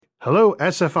Hello,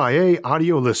 SFIA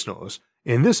audio listeners.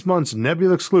 In this month's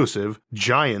Nebula exclusive,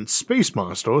 Giant Space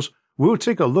Monsters, we'll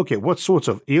take a look at what sorts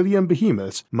of alien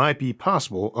behemoths might be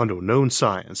possible under known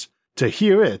science. To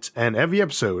hear it and every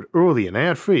episode early and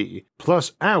ad-free,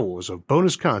 plus hours of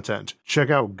bonus content, check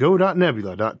out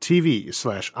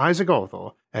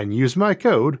go.nebula.tv/IsaacArthur and use my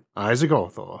code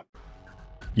IsaacArthur.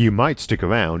 You might stick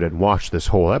around and watch this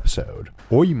whole episode,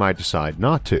 or you might decide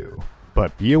not to,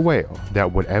 but be aware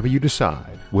that whatever you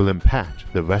decide will impact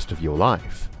the rest of your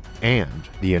life and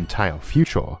the entire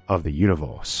future of the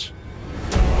universe.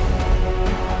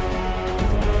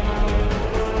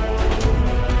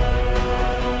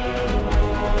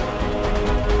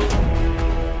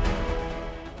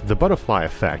 The butterfly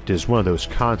effect is one of those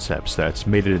concepts that's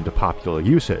made it into popular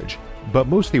usage, but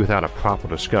mostly without a proper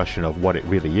discussion of what it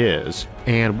really is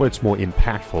and what its more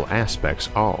impactful aspects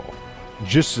are.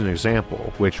 Just as an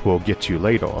example, which we'll get to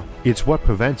later, it's what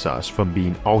prevents us from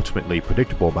being ultimately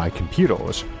predictable by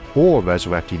computers or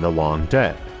resurrecting the long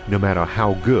dead, no matter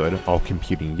how good our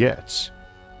computing gets.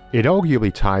 It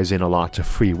arguably ties in a lot to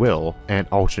free will and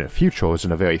alternate futures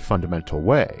in a very fundamental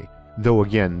way, though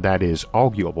again that is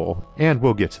arguable, and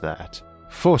we'll get to that.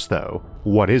 First though,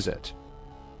 what is it?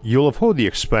 You'll have heard the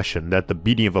expression that the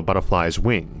beating of a butterfly's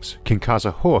wings can cause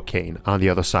a hurricane on the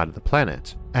other side of the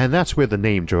planet, and that's where the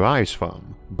name derives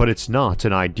from, but it's not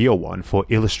an ideal one for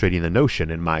illustrating the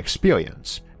notion in my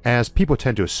experience, as people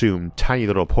tend to assume tiny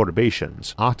little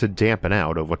perturbations ought to dampen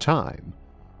out over time.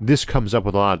 This comes up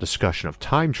with a lot of discussion of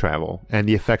time travel and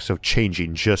the effects of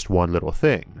changing just one little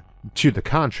thing. To the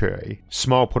contrary,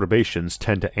 small perturbations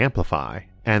tend to amplify,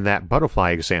 and that butterfly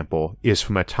example is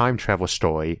from a time travel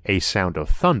story, A Sound of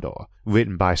Thunder,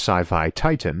 written by sci-fi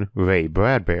titan Ray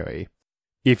Bradbury.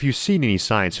 If you've seen any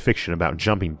science fiction about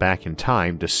jumping back in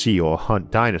time to see or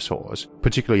hunt dinosaurs,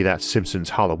 particularly that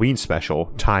Simpsons Halloween special,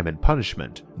 Time and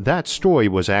Punishment, that story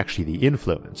was actually the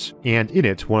influence, and in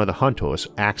it one of the hunters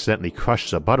accidentally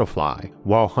crushes a butterfly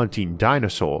while hunting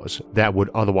dinosaurs that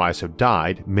would otherwise have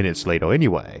died minutes later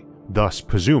anyway, thus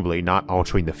presumably not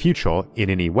altering the future in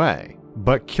any way.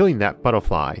 But killing that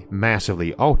butterfly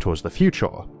massively alters the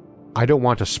future. I don't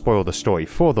want to spoil the story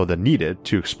further than needed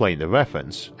to explain the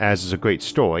reference, as is a great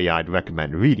story I'd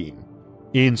recommend reading.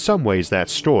 In some ways that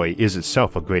story is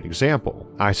itself a great example.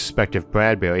 I suspect if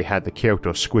Bradbury had the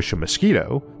character squish a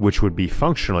mosquito, which would be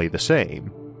functionally the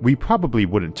same, we probably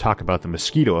wouldn't talk about the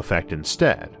mosquito effect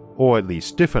instead, or at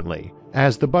least differently,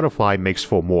 as the butterfly makes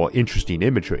for more interesting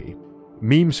imagery.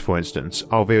 Memes, for instance,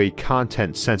 are very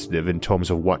content sensitive in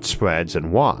terms of what spreads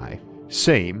and why.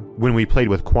 Same when we played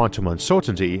with quantum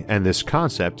uncertainty and this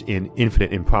concept in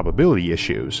infinite improbability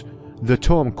issues. The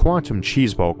term quantum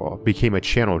cheeseburger became a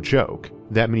channel joke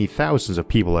that many thousands of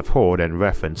people have heard and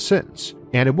referenced since,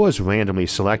 and it was randomly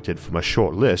selected from a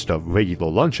short list of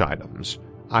regular lunch items.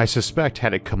 I suspect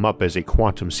had it come up as a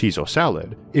quantum Caesar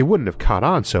salad, it wouldn't have caught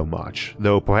on so much,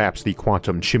 though perhaps the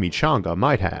quantum chimichanga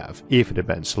might have, if it had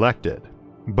been selected.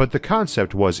 But the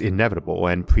concept was inevitable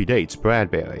and predates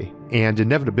Bradbury, and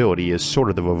inevitability is sort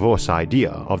of the reverse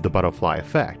idea of the butterfly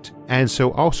effect, and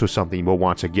so also something we'll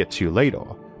want to get to later.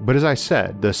 But as I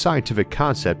said, the scientific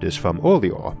concept is from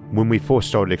earlier, when we first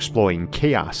started exploring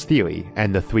chaos theory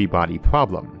and the three-body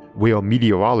problem, where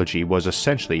meteorology was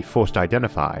essentially first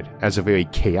identified as a very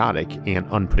chaotic and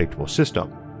unpredictable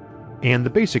system. And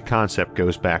the basic concept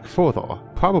goes back further,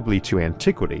 probably to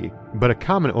antiquity, but a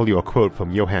common earlier quote from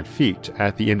Johann Fichte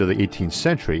at the end of the 18th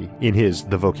century in his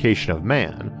The Vocation of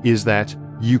Man is that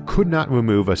you could not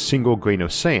remove a single grain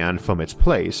of sand from its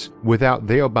place without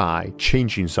thereby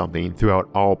changing something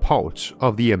throughout all parts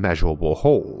of the immeasurable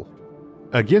whole.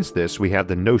 Against this we have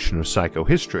the notion of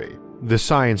psychohistory, the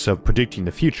science of predicting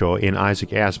the future in Isaac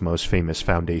Asimov's famous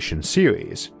Foundation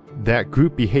series. That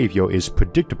group behavior is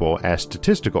predictable as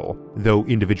statistical, though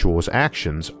individuals'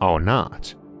 actions are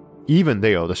not. Even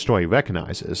there, the story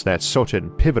recognizes that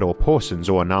certain pivotal persons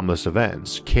or anomalous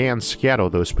events can scatter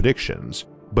those predictions,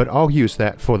 but argues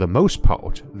that for the most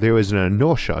part, there is an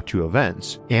inertia to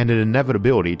events and an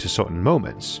inevitability to certain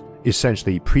moments,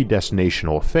 essentially predestination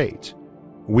or fate.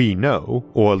 We know,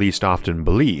 or at least often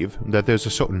believe, that there's a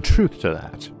certain truth to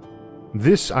that.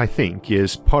 This, I think,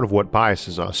 is part of what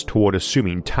biases us toward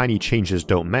assuming tiny changes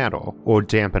don't matter or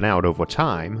dampen out over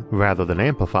time rather than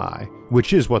amplify,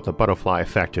 which is what the butterfly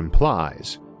effect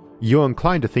implies. You're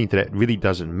inclined to think that it really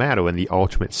doesn't matter in the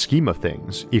ultimate scheme of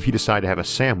things if you decide to have a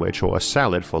sandwich or a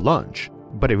salad for lunch,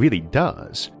 but it really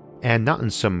does, and not in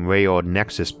some rare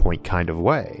nexus point kind of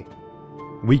way.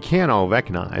 We can all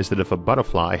recognize that if a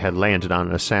butterfly had landed on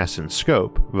an assassin's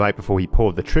scope right before he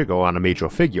pulled the trigger on a major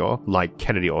figure, like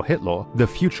Kennedy or Hitler, the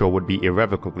future would be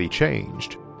irrevocably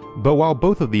changed. But while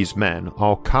both of these men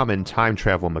are common time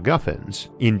travel MacGuffins,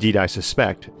 indeed I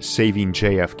suspect saving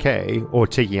JFK or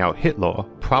taking out Hitler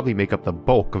probably make up the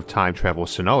bulk of time travel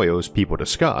scenarios people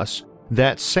discuss,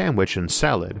 that sandwich and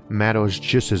salad matters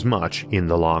just as much in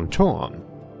the long term.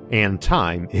 And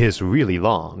time is really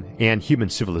long, and human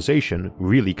civilization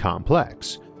really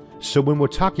complex. So when we're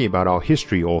talking about our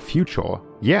history or future,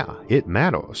 yeah, it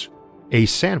matters. A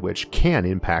sandwich can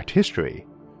impact history.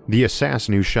 The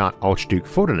assassin who shot Archduke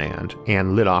Ferdinand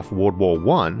and lit off World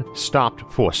War I stopped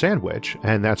for a sandwich,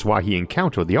 and that's why he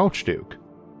encountered the Archduke.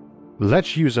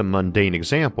 Let's use a mundane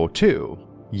example too.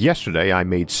 Yesterday I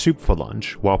made soup for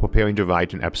lunch while preparing to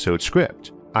write an episode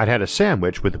script. I'd had a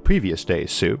sandwich with the previous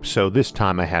day's soup, so this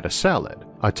time I had a salad,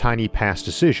 a tiny past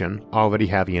decision already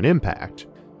having an impact.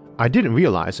 I didn't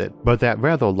realize it, but that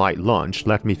rather light lunch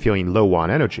left me feeling low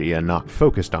on energy and not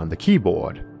focused on the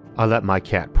keyboard. I let my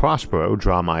cat Prospero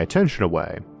draw my attention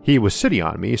away. He was sitting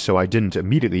on me, so I didn't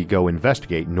immediately go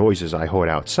investigate noises I heard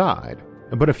outside.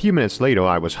 But a few minutes later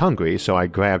I was hungry, so I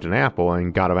grabbed an apple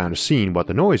and got around to seeing what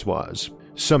the noise was.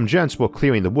 Some gents were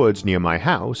clearing the woods near my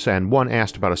house, and one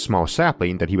asked about a small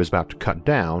sapling that he was about to cut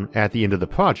down at the end of the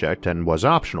project and was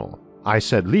optional. I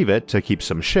said leave it to keep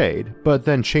some shade, but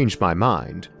then changed my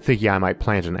mind, thinking I might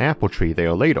plant an apple tree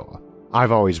there later.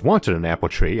 I've always wanted an apple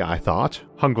tree, I thought,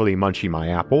 hungrily munching my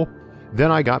apple.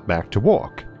 Then I got back to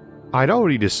work. I'd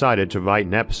already decided to write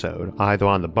an episode either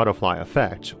on the butterfly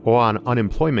effect or on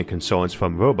unemployment concerns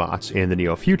from robots in the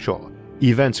near future.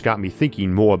 Events got me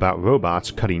thinking more about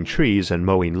robots cutting trees and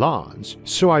mowing lawns,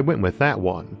 so I went with that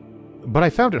one. But I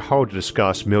found it hard to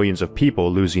discuss millions of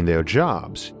people losing their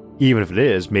jobs, even if it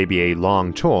is maybe a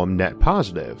long-term net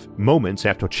positive, moments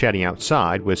after chatting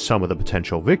outside with some of the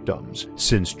potential victims,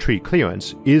 since tree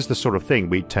clearance is the sort of thing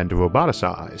we tend to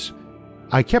roboticize.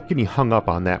 I kept getting hung up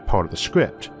on that part of the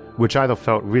script, which either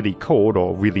felt really cold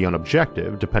or really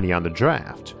unobjective depending on the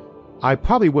draft. I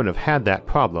probably wouldn't have had that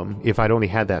problem if I'd only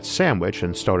had that sandwich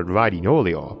and started writing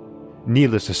earlier.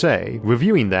 Needless to say,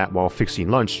 reviewing that while fixing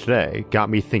lunch today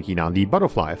got me thinking on the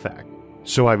butterfly effect.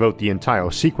 So I wrote the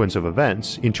entire sequence of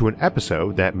events into an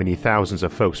episode that many thousands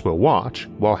of folks will watch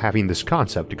while having this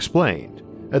concept explained.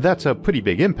 That's a pretty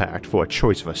big impact for a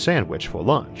choice of a sandwich for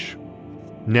lunch.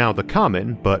 Now the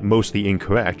common, but mostly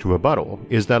incorrect, rebuttal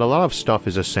is that a lot of stuff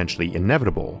is essentially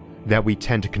inevitable, that we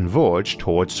tend to converge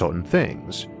towards certain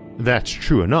things. That's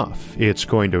true enough, it's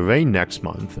going to rain next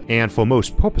month, and for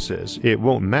most purposes it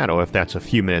won't matter if that's a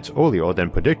few minutes earlier than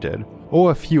predicted,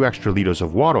 or a few extra liters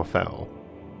of water fell.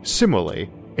 Similarly,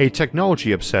 a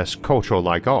technology-obsessed culture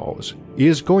like ours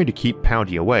is going to keep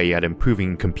pounding away at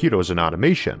improving computers and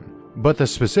automation, but the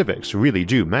specifics really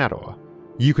do matter.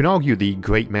 You can argue the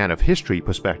great man of history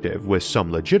perspective with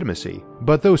some legitimacy,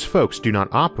 but those folks do not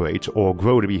operate or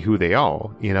grow to be who they are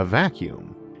in a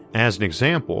vacuum. As an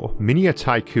example, many a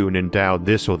tycoon endowed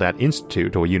this or that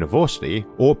institute or university,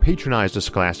 or patronized a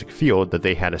scholastic field that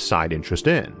they had a side interest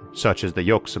in, such as the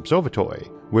Yerkes Observatory,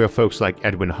 where folks like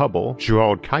Edwin Hubble,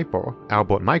 Gerard Kuiper,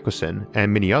 Albert Michelson,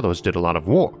 and many others did a lot of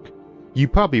work. You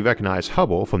probably recognize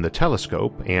Hubble from the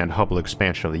telescope and Hubble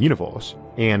expansion of the universe,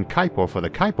 and Kuiper for the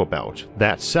Kuiper Belt,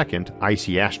 that second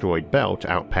icy asteroid belt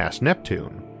out past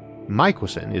Neptune.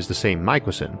 Michelson is the same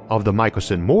Michelson of the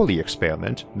Michelson-Morley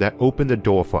experiment that opened the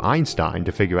door for Einstein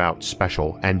to figure out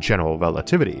special and general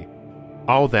relativity.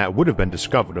 All that would have been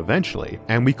discovered eventually,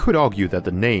 and we could argue that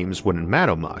the names wouldn't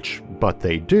matter much, but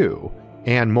they do.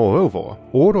 And moreover,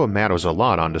 order matters a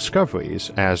lot on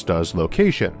discoveries, as does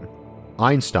location.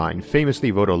 Einstein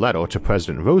famously wrote a letter to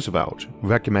President Roosevelt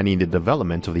recommending the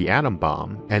development of the atom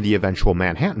bomb and the eventual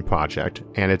Manhattan Project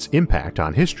and its impact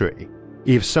on history.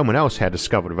 If someone else had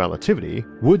discovered relativity,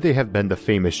 would they have been the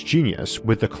famous genius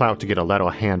with the clout to get a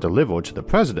letter hand-delivered to the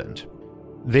president?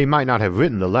 They might not have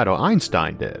written the letter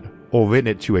Einstein did, or written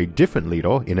it to a different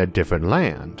leader in a different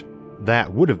land.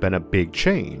 That would have been a big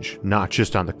change, not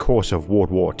just on the course of World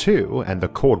War II and the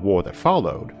Cold War that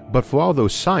followed, but for all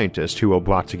those scientists who were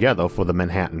brought together for the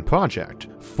Manhattan Project,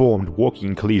 formed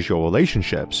working collegial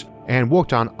relationships, and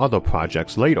worked on other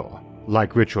projects later.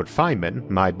 Like Richard Feynman,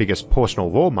 my biggest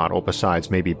personal role model besides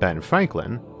maybe Ben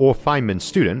Franklin, or Feynman's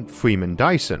student Freeman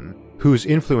Dyson, whose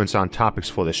influence on topics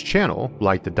for this channel,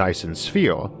 like the Dyson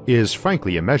Sphere, is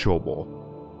frankly immeasurable.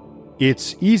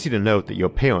 It's easy to note that your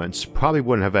parents probably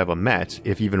wouldn't have ever met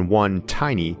if even one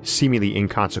tiny, seemingly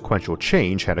inconsequential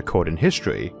change had occurred in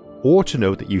history, or to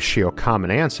note that you share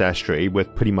common ancestry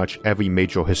with pretty much every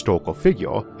major historical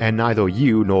figure, and neither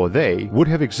you nor they would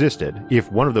have existed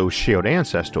if one of those shared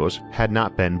ancestors had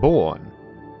not been born.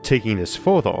 Taking this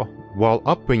further, While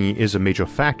upbringing is a major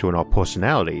factor in our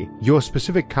personality, your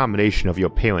specific combination of your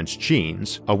parents'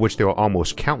 genes, of which there are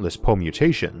almost countless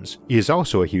permutations, is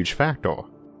also a huge factor.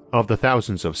 Of the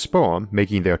thousands of sperm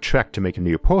making their trek to make a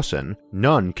new person,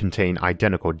 none contain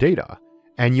identical data,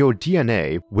 and your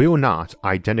DNA will not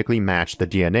identically match the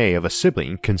DNA of a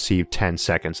sibling conceived 10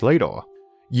 seconds later.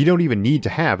 You don't even need to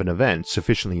have an event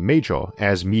sufficiently major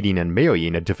as meeting and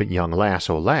marrying a different young lass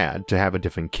or lad to have a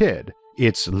different kid.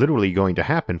 It's literally going to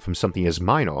happen from something as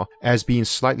minor as being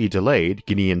slightly delayed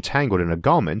getting entangled in a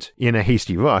garment in a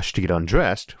hasty rush to get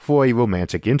undressed for a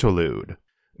romantic interlude.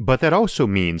 But that also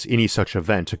means any such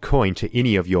event occurring to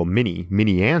any of your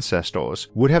many ancestors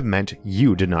would have meant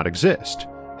you did not exist,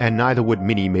 and neither would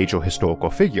many major historical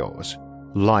figures.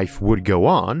 Life would go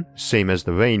on, same as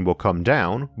the rain will come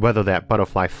down, whether that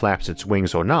butterfly flaps its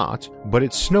wings or not, but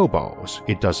it snowballs,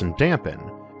 it doesn't dampen,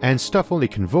 and stuff only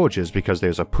converges because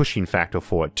there's a pushing factor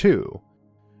for it too.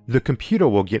 The computer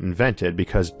will get invented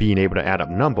because being able to add up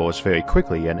numbers very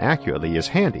quickly and accurately is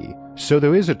handy, so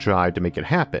there is a drive to make it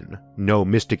happen, no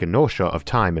mystic inertia of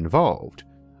time involved.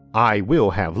 I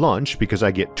will have lunch because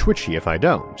I get twitchy if I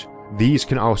don't. These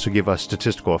can also give us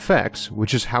statistical effects,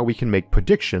 which is how we can make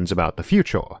predictions about the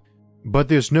future. But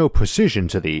there's no precision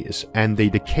to these, and they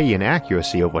decay in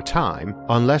accuracy over time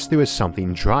unless there is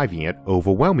something driving it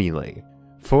overwhelmingly.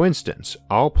 For instance,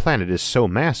 our planet is so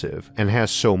massive and has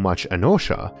so much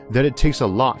inertia that it takes a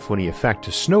lot for any effect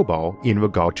to snowball in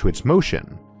regard to its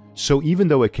motion. So even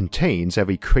though it contains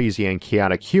every crazy and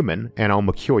chaotic human and our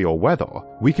mercurial weather,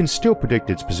 we can still predict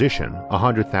its position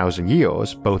 100,000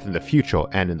 years both in the future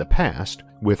and in the past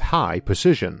with high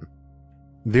precision.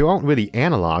 There aren't really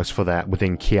analogs for that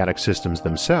within chaotic systems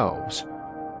themselves.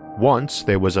 Once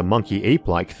there was a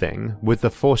monkey-ape-like thing with the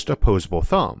first opposable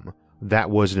thumb.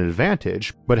 That was an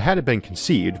advantage, but had it been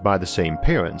conceived by the same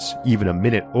parents even a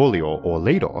minute earlier or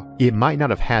later, it might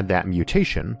not have had that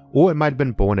mutation, or it might have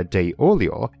been born a day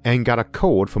earlier and got a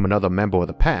cold from another member of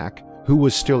the pack who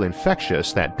was still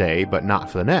infectious that day but not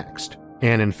for the next,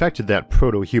 and infected that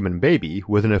proto-human baby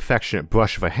with an affectionate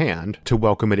brush of a hand to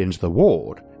welcome it into the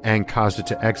world, and caused it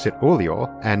to exit earlier,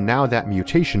 and now that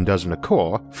mutation doesn't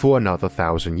occur for another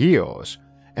 1,000 years.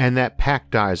 And that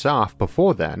pack dies off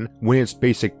before then when its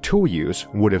basic tool use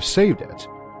would have saved it,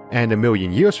 and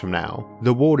 1,000,000 years from now,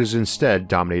 the world is instead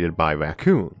dominated by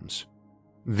raccoons.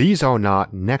 These are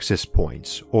not nexus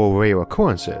points or rare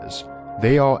occurrences,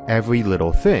 they are every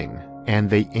little thing, and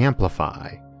they amplify.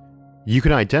 You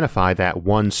can identify that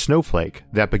one snowflake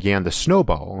that began the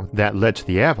snowball that led to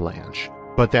the avalanche,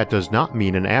 but that does not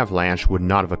mean an avalanche would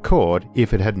not have occurred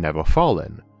if it had never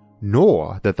fallen.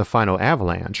 Nor that the final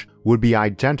avalanche would be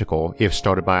identical if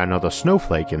started by another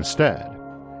snowflake instead.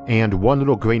 And one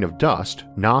little grain of dust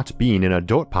not being in a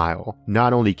dirt pile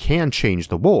not only can change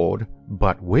the world,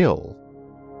 but will.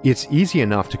 It's easy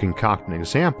enough to concoct an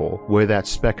example where that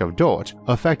speck of dirt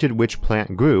affected which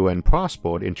plant grew and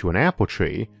prospered into an apple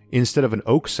tree instead of an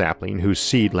oak sapling whose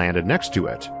seed landed next to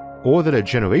it. Or that a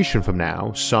generation from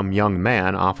now, some young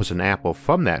man offers an apple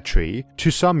from that tree to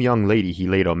some young lady he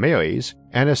later marries,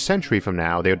 and a century from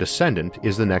now their descendant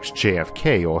is the next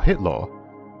JFK or Hitler.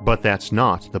 But that's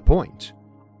not the point.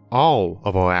 All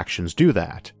of our actions do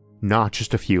that, not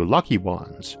just a few lucky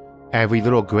ones. Every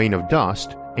little grain of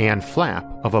dust and flap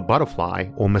of a butterfly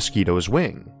or mosquito's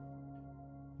wing.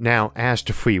 Now, as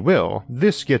to free will,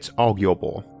 this gets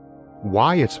arguable.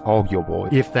 Why it's arguable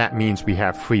if that means we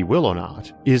have free will or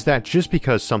not is that just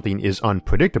because something is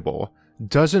unpredictable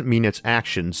doesn't mean its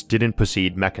actions didn't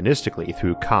proceed mechanistically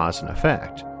through cause and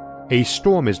effect. A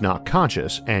storm is not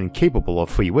conscious and capable of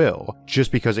free will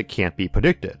just because it can't be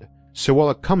predicted. So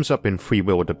while it comes up in free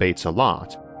will debates a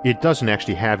lot, it doesn't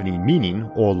actually have any meaning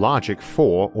or logic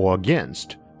for or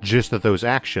against, just that those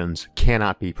actions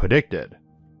cannot be predicted.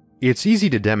 It's easy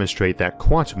to demonstrate that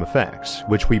quantum effects,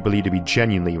 which we believe to be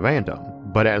genuinely random,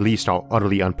 but at least are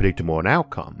utterly unpredictable in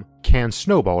outcome, can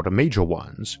snowball to major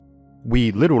ones.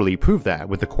 We literally prove that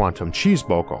with the quantum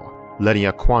cheeseburger, letting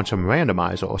a quantum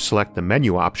randomizer select the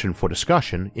menu option for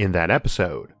discussion in that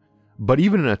episode. But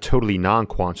even in a totally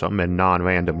non-quantum and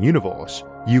non-random universe,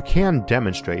 you can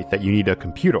demonstrate that you need a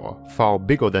computer far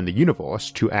bigger than the universe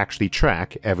to actually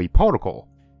track every particle.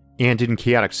 And in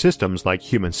chaotic systems like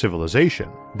human civilization,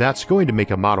 that's going to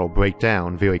make a model break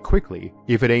down very quickly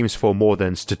if it aims for more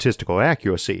than statistical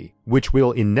accuracy, which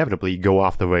will inevitably go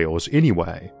off the rails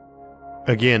anyway.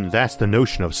 Again, that's the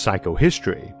notion of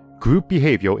psychohistory. Group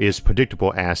behavior is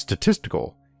predictable as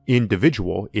statistical,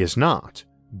 individual is not.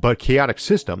 But chaotic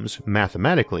systems,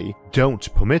 mathematically,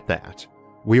 don't permit that.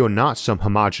 We are not some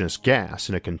homogeneous gas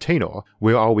in a container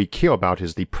where all we care about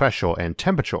is the pressure and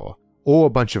temperature, or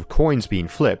a bunch of coins being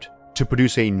flipped to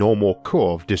produce a normal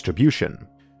curve distribution.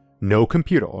 No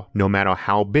computer, no matter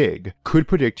how big, could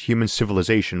predict human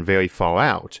civilization very far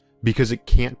out because it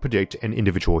can't predict an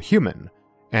individual human,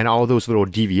 and all those little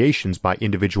deviations by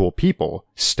individual people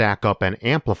stack up and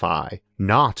amplify,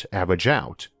 not average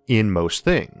out, in most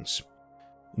things.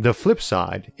 The flip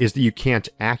side is that you can't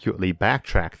accurately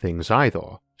backtrack things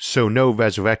either, so no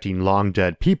resurrecting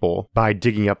long-dead people by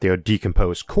digging up their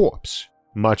decomposed corpse,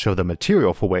 much of the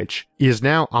material for which is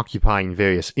now occupying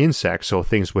various insects or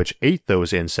things which ate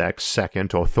those insects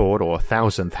second or third or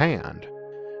thousandth hand.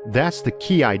 That's the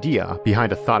key idea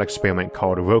behind a thought experiment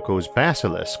called Roko's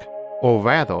Basilisk, or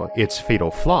rather its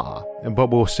fatal flaw,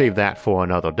 but we'll save that for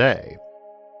another day.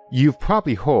 You've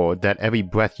probably heard that every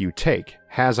breath you take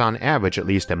has on average at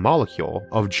least a molecule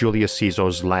of Julius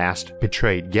Caesar's last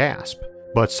betrayed gasp,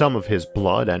 but some of his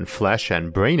blood and flesh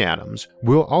and brain atoms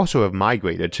will also have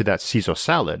migrated to that Caesar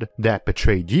salad that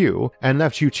betrayed you and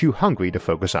left you too hungry to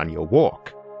focus on your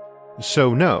work.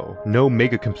 So no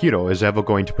mega computer is ever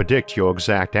going to predict your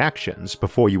exact actions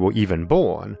before you were even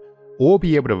born, or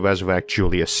be able to resurrect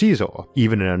Julius Caesar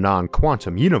even in a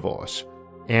non-quantum universe.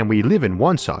 And we live in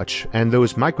one such, and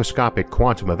those microscopic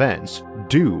quantum events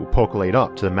do percolate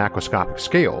up to the macroscopic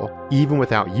scale even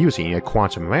without using a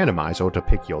quantum randomizer to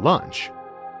pick your lunch.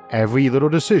 Every little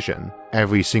decision,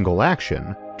 every single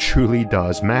action, truly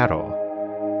does matter.